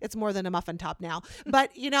like, it's more than a muffin top now.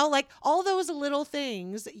 But, like all those little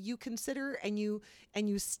things you consider and you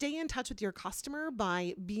stay in touch with your customer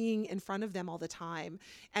by being in front of them all the time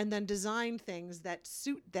and then design things that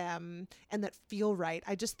suit them and that feel right.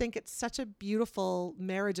 I just think it's such a beautiful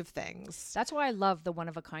marriage of things. That's why I love the One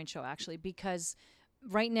of a Kind show, actually, because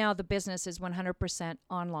right now the business is 100%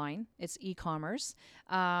 online. It's e-commerce.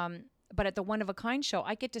 But at the One of a Kind show,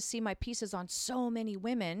 I get to see my pieces on so many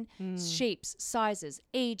women, shapes, sizes,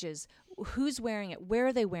 ages, who's wearing it, where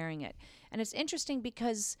are they wearing it. And it's interesting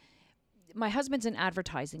because my husband's in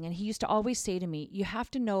advertising and he used to always say to me, you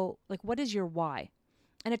have to know, like, what is your why?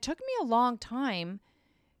 And it took me a long time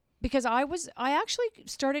because I actually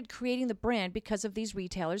started creating the brand because of these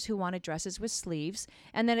retailers who wanted dresses with sleeves.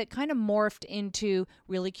 And then it kind of morphed into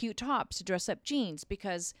really cute tops to dress up jeans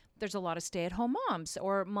because there's a lot of stay-at-home moms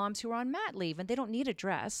or moms who are on mat leave and they don't need a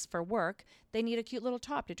dress for work. They need a cute little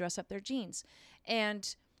top to dress up their jeans.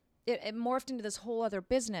 And it morphed into this whole other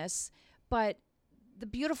business. But the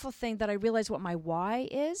beautiful thing that I realized what my why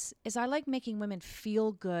is I like making women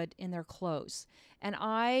feel good in their clothes. And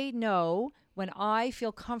I know when I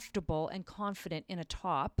feel comfortable and confident in a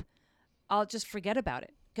top, I'll just forget about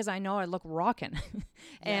it because I know I look rockin'.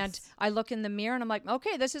 And Yes. I look in the mirror and I'm like,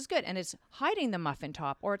 okay, this is good. And it's hiding the muffin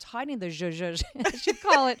top or it's hiding the zhuzh. I should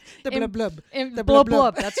call it The blub blub. the blub blub blub.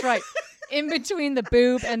 blub. That's right. In between the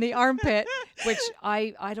boob and the armpit, which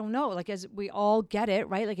I don't know, like as we all get it,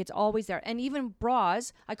 right? Like it's always there. And even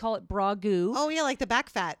bras, I call it bra goo. Oh yeah, like the back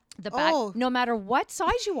fat. The back, Oh. no matter what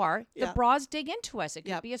size you are, the Yeah. bras dig into us. It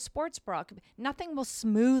could Yep. be a sports bra. Nothing will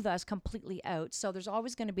smooth us completely out. So there's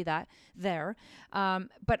always going to be that there.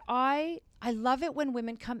 But I love it when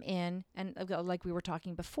women come in and like we were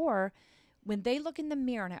talking before, when they look in the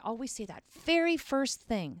mirror, and I always say that very first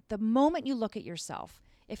thing, the moment you look at yourself,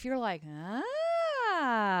 if you're like,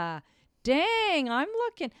 dang, I'm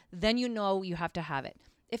looking, then you know you have to have it.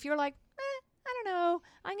 If you're like, I don't know,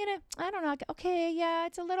 I don't know, okay, yeah,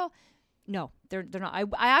 it's a little, no, they're not. I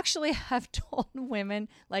actually have told women,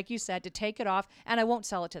 like you said, to take it off, and I won't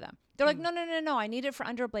sell it to them. They're like, no, I need it for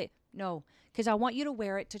under a blade. No, because I want you to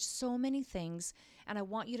wear it to so many things, and I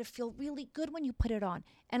want you to feel really good when you put it on.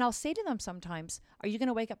 And I'll say to them sometimes, are you going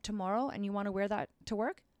to wake up tomorrow and you want to wear that to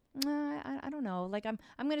work? I don't know. Like I'm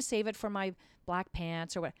going to save it for my black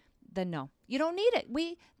pants or what. Then no, you don't need it.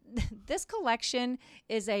 This collection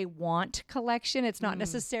is a want collection. It's not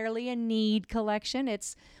necessarily a need collection.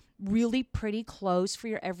 It's really pretty clothes for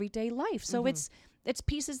your everyday life. So it's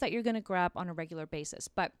pieces that you're going to grab on a regular basis.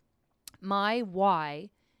 But my why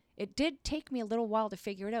it did take me a little while to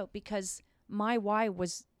figure it out, because my why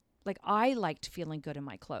was like, I liked feeling good in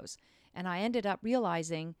my clothes. And I ended up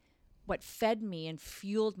realizing what fed me and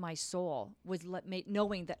fueled my soul was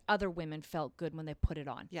knowing that other women felt good when they put it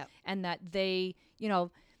on. Yeah. And that they,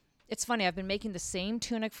 it's funny, I've been making the same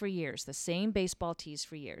tunic for years, the same baseball tees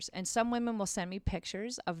for years. And some women will send me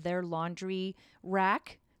pictures of their laundry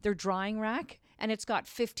rack, their drying rack, and it's got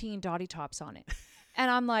 15 Dottie tops on it. And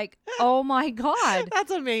I'm like, oh my God.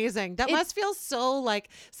 That's amazing. That must feel so like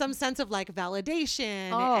some sense of like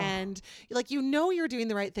validation and like, you're doing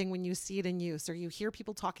the right thing when you see it in use, or you hear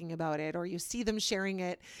people talking about it, or you see them sharing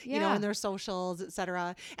it, in their socials,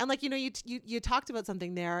 etc. And like, you talked about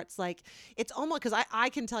something there. It's like, it's almost, because I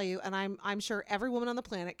can tell you, and I'm sure every woman on the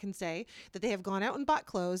planet can say that they have gone out and bought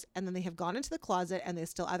clothes, and then they have gone into the closet and they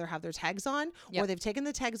still either have their tags on, or they've taken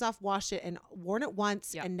the tags off, washed it, and worn it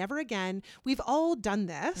once and never again. We've all done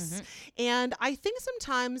this. And I think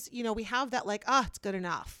sometimes, we have that like, it's good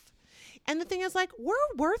enough. And the thing is, like, we're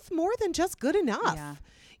worth more than just good enough. Yeah.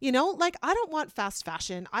 Like, I don't want fast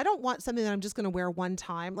fashion. I don't want something that I'm just going to wear one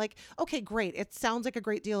time. Like, okay, great. It sounds like a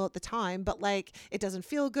great deal at the time, but like, it doesn't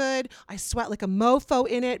feel good. I sweat like a mofo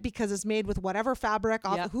in it because it's made with whatever fabric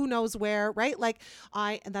off who knows where, right? Like,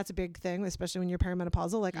 and that's a big thing, especially when you're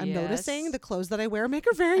perimenopausal. Like, I'm noticing the clothes that I wear make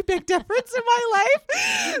a very big difference in my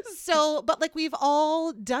life. So, but like, we've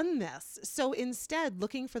all done this. So instead,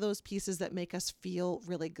 looking for those pieces that make us feel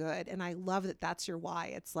really good. And I love that that's your why.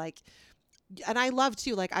 It's like, and I love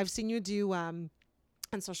too, like, I've seen you do on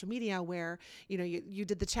social media where, you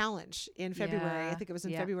did the challenge in February. I think it was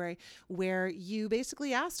in February, where you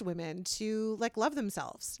basically asked women to like love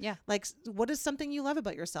themselves. Yeah. Like, what is something you love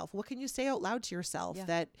about yourself? What can you say out loud to yourself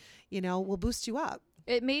that, will boost you up?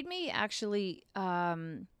 It made me actually,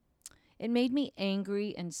 it made me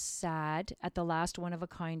angry and sad at the last One of a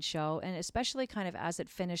Kind show. And especially kind of as it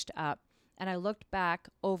finished up, and I looked back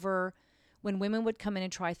over when women would come in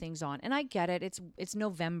and try things on. And I get it. It's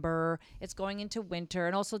November. It's going into winter.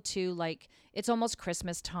 And also too, like, it's almost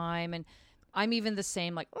Christmas time. And I'm even the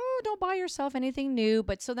same, like, don't buy yourself anything new.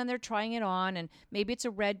 But so then they're trying it on, and maybe it's a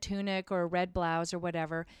red tunic or a red blouse or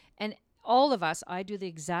whatever. And all of us, I do the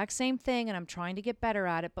exact same thing, and I'm trying to get better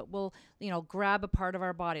at it, but we'll, grab a part of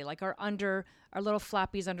our body, like our little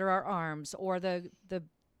flappies under our arms, or the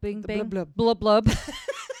bing, bing, blub, blub.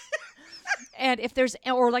 And if there's,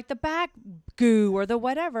 or like the back goo or the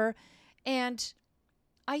whatever. And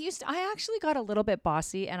I actually got a little bit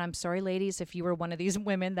bossy, and I'm sorry, ladies, if you were one of these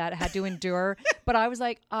women that had to endure, but I was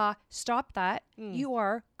like, stop that. You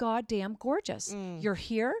are goddamn gorgeous. You're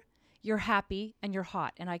here, you're happy, and you're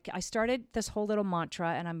hot. And I started this whole little mantra,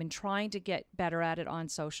 and I've been trying to get better at it on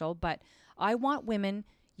social, but I want women,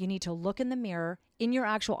 you need to look in the mirror in your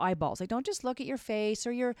actual eyeballs. Like, don't just look at your face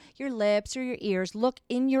or your lips or your ears. Look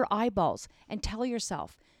in your eyeballs and tell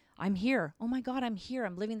yourself, I'm here. Oh my God, I'm here.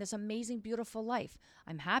 I'm living this amazing, beautiful life.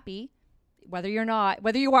 I'm happy, whether you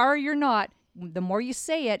are or you're not. The more you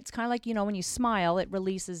say it, it's kind of like, when you smile, it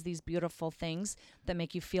releases these beautiful things that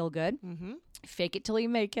make you feel good. Fake it till you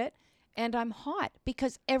make it. And I'm hot,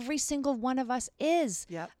 because every single one of us is.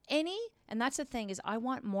 Yep. And that's the thing, is I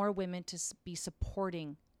want more women to be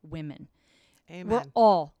supporting women. Amen. We're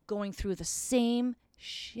all going through the same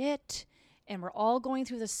shit, and we're all going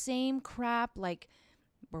through the same crap. Like,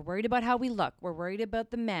 we're worried about how we look. We're worried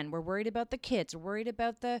about the men. We're worried about the kids. We're worried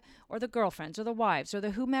about the girlfriends or the wives or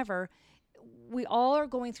the whomever. We all are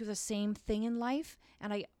going through the same thing in life.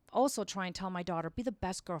 And I also try and tell my daughter, be the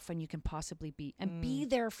best girlfriend you can possibly be, and be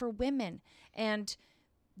there for women. And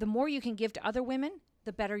the more you can give to other women,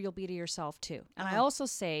 the better you'll be to yourself too. And I also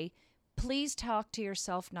say, please talk to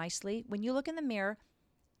yourself nicely. When you look in the mirror,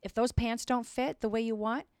 if those pants don't fit the way you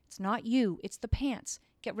want, it's not you, it's the pants.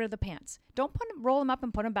 Get rid of the pants. Don't roll them up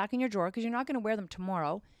and put them back in your drawer, because you're not going to wear them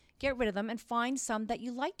tomorrow. Get rid of them and find some that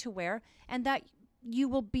you like to wear and that you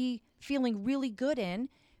will be feeling really good in,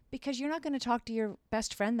 because you're not going to talk to your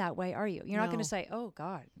best friend that way, are you? You're not going to say, oh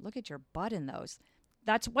God, look at your butt in those.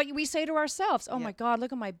 That's what we say to ourselves. Oh my God,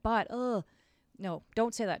 look at my butt. Ugh. No,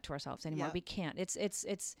 don't say that to ourselves anymore. We can't.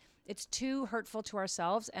 It's too hurtful to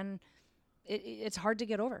ourselves, and it's hard to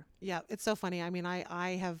get over. Yeah, it's so funny. I mean,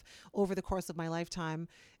 I have, over the course of my lifetime,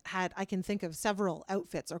 I can think of several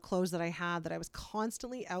outfits or clothes that I had that I was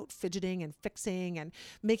constantly out fidgeting and fixing and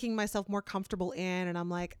making myself more comfortable in. And I'm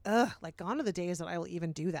like, gone are the days that I will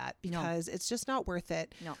even do that, because it's just not worth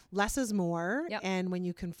it. No. Less is more. Yep. And when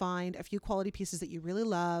you can find a few quality pieces that you really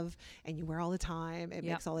love and you wear all the time, it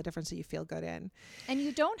makes all the difference that you feel good in. And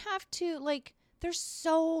you don't have to, like, there's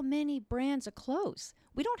so many brands of clothes.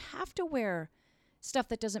 We don't have to wear stuff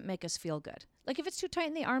that doesn't make us feel good. Like if it's too tight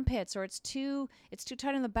in the armpits or it's too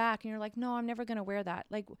tight in the back and you're like, no, I'm never going to wear that.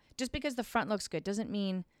 Like just because the front looks good doesn't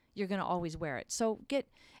mean you're going to always wear it. So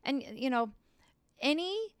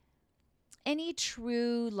any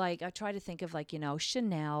true, like I try to think of like,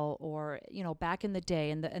 Chanel or, back in the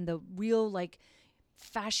day and the real like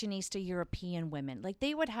fashionista European women, like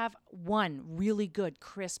they would have one really good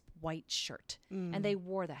crisp white shirt and they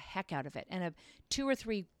wore the heck out of it, and 2 or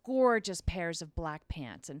 3 gorgeous pairs of black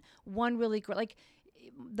pants and one really like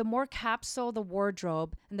the more capsule the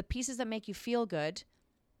wardrobe and the pieces that make you feel good,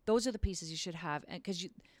 those are the pieces you should have. And because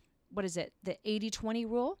what is it, the 80-20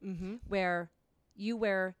 rule, where you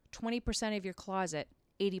wear 20% of your closet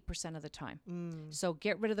 80% of the time. So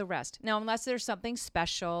get rid of the rest. Now, unless there's something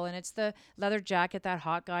special and it's the leather jacket that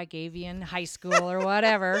hot guy gave you in high school or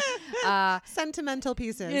whatever. Sentimental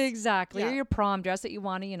pieces. Exactly. Yeah. Or your prom dress that you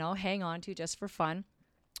want to, hang on to just for fun.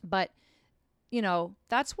 But,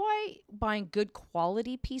 that's why buying good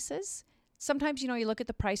quality pieces, sometimes, you look at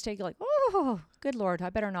the price tag, you're like, oh, good Lord,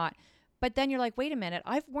 I better not. But then you're like, wait a minute,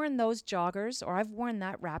 I've worn those joggers or I've worn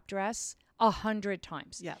that wrap dress 100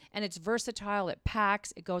 times. Yeah. And it's versatile. It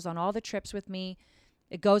packs. It goes on all the trips with me.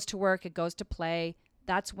 It goes to work. It goes to play.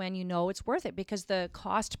 That's when it's worth it, because the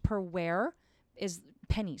cost per wear is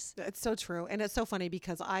pennies. It's so true. And it's so funny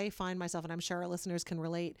because I find myself, and I'm sure our listeners can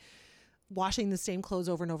relate, washing the same clothes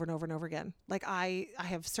over and over and over and over again. Like I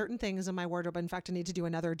have certain things in my wardrobe. In fact, I need to do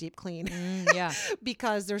another deep clean. Yeah.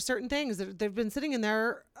 Because there's certain things that they've been sitting in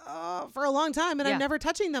there for a long time and I'm never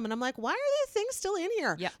touching them. And I'm like, why are these things still in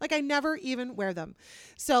here? Yeah. Like I never even wear them.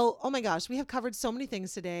 So, oh my gosh, we have covered so many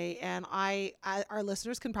things today. And our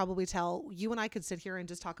listeners can probably tell you and I could sit here and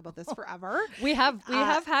just talk about this forever. We have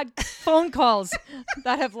had phone calls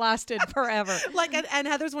that have lasted forever. Like, and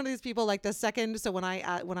Heather's one of these people, like the second. So when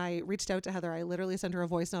I reached out to Heather, I literally sent her a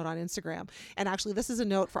voice note on Instagram. And actually, this is a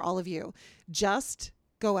note for all of you. Just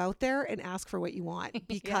go out there and ask for what you want,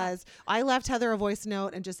 because I left Heather a voice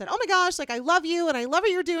note and just said, oh my gosh, like I love you and I love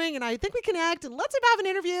what you're doing and I think we connect and let's have an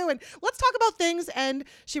interview and let's talk about things. And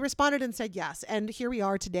she responded and said yes. And here we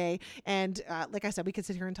are today. And like I said, we could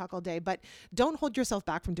sit here and talk all day, but don't hold yourself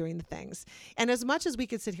back from doing the things. And as much as we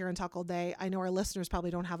could sit here and talk all day, I know our listeners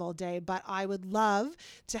probably don't have all day, but I would love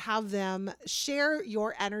to have them share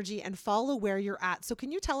your energy and follow where you're at. So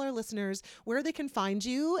can you tell our listeners where they can find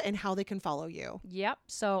you and how they can follow you? Yep.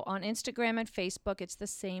 So on Instagram and Facebook, it's the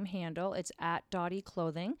same handle. It's at Dotty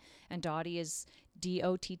Clothing, and Dotty is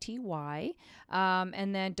Dotty.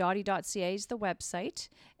 And then Dotty.ca is the website.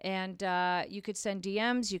 And you could send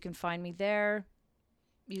DMs. You can find me there.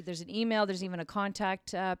 There's an email. There's even a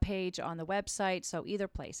contact page on the website. So either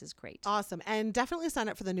place is great. Awesome. And definitely sign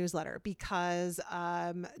up for the newsletter, because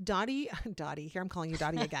Dotty, here I'm calling you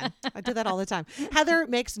Dotty again. I do that all the time. Heather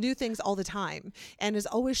makes new things all the time and is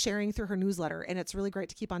always sharing through her newsletter. And it's really great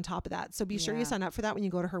to keep on top of that. So be sure you sign up for that when you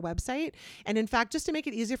go to her website. And in fact, just to make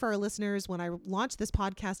it easier for our listeners, when I launch this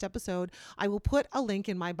podcast episode, I will put a link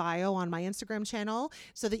in my bio on my Instagram channel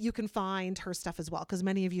so that you can find her stuff as well, because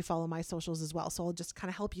many of you follow my socials as well. So I'll just kind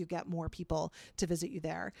of help you get more people to visit you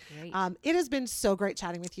there. It has been so great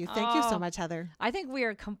chatting with you. Thank you so much, Heather. I think we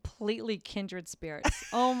are completely kindred spirits.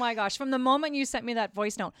 Oh my gosh. From the moment you sent me that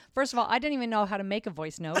voice note, first of all, I didn't even know how to make a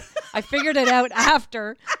voice note. I figured it out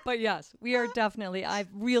after, but yes, we are definitely, I've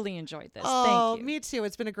really enjoyed this. Thank you. Me too.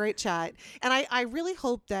 It's been a great chat. And I really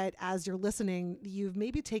hope that as you're listening, you've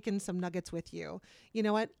maybe taken some nuggets with you. You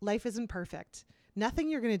know what? Life isn't perfect. Nothing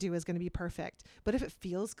you're going to do is going to be perfect, but if it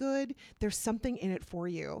feels good, there's something in it for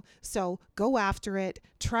you. So go after it,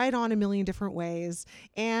 try it on a million different ways,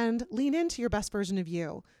 and lean into your best version of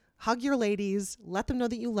you. Hug your ladies, let them know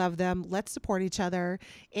that you love them. Let's support each other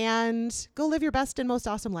and go live your best and most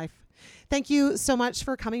awesome life. Thank you so much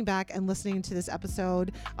for coming back and listening to this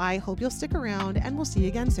episode. I hope you'll stick around, and we'll see you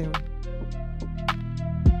again soon.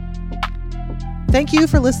 Thank you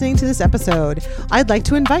for listening to this episode. I'd like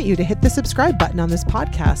to invite you to hit the subscribe button on this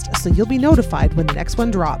podcast so you'll be notified when the next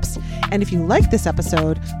one drops. And if you like this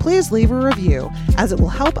episode, please leave a review, as it will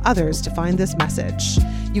help others to find this message.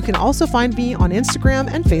 You can also find me on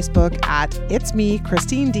Instagram and Facebook at It's Me,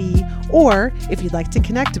 Christine D. Or if you'd like to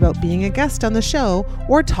connect about being a guest on the show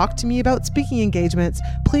or talk to me about speaking engagements,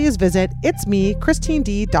 please visit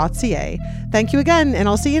itsmechristined.ca. Thank you again, and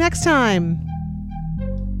I'll see you next time.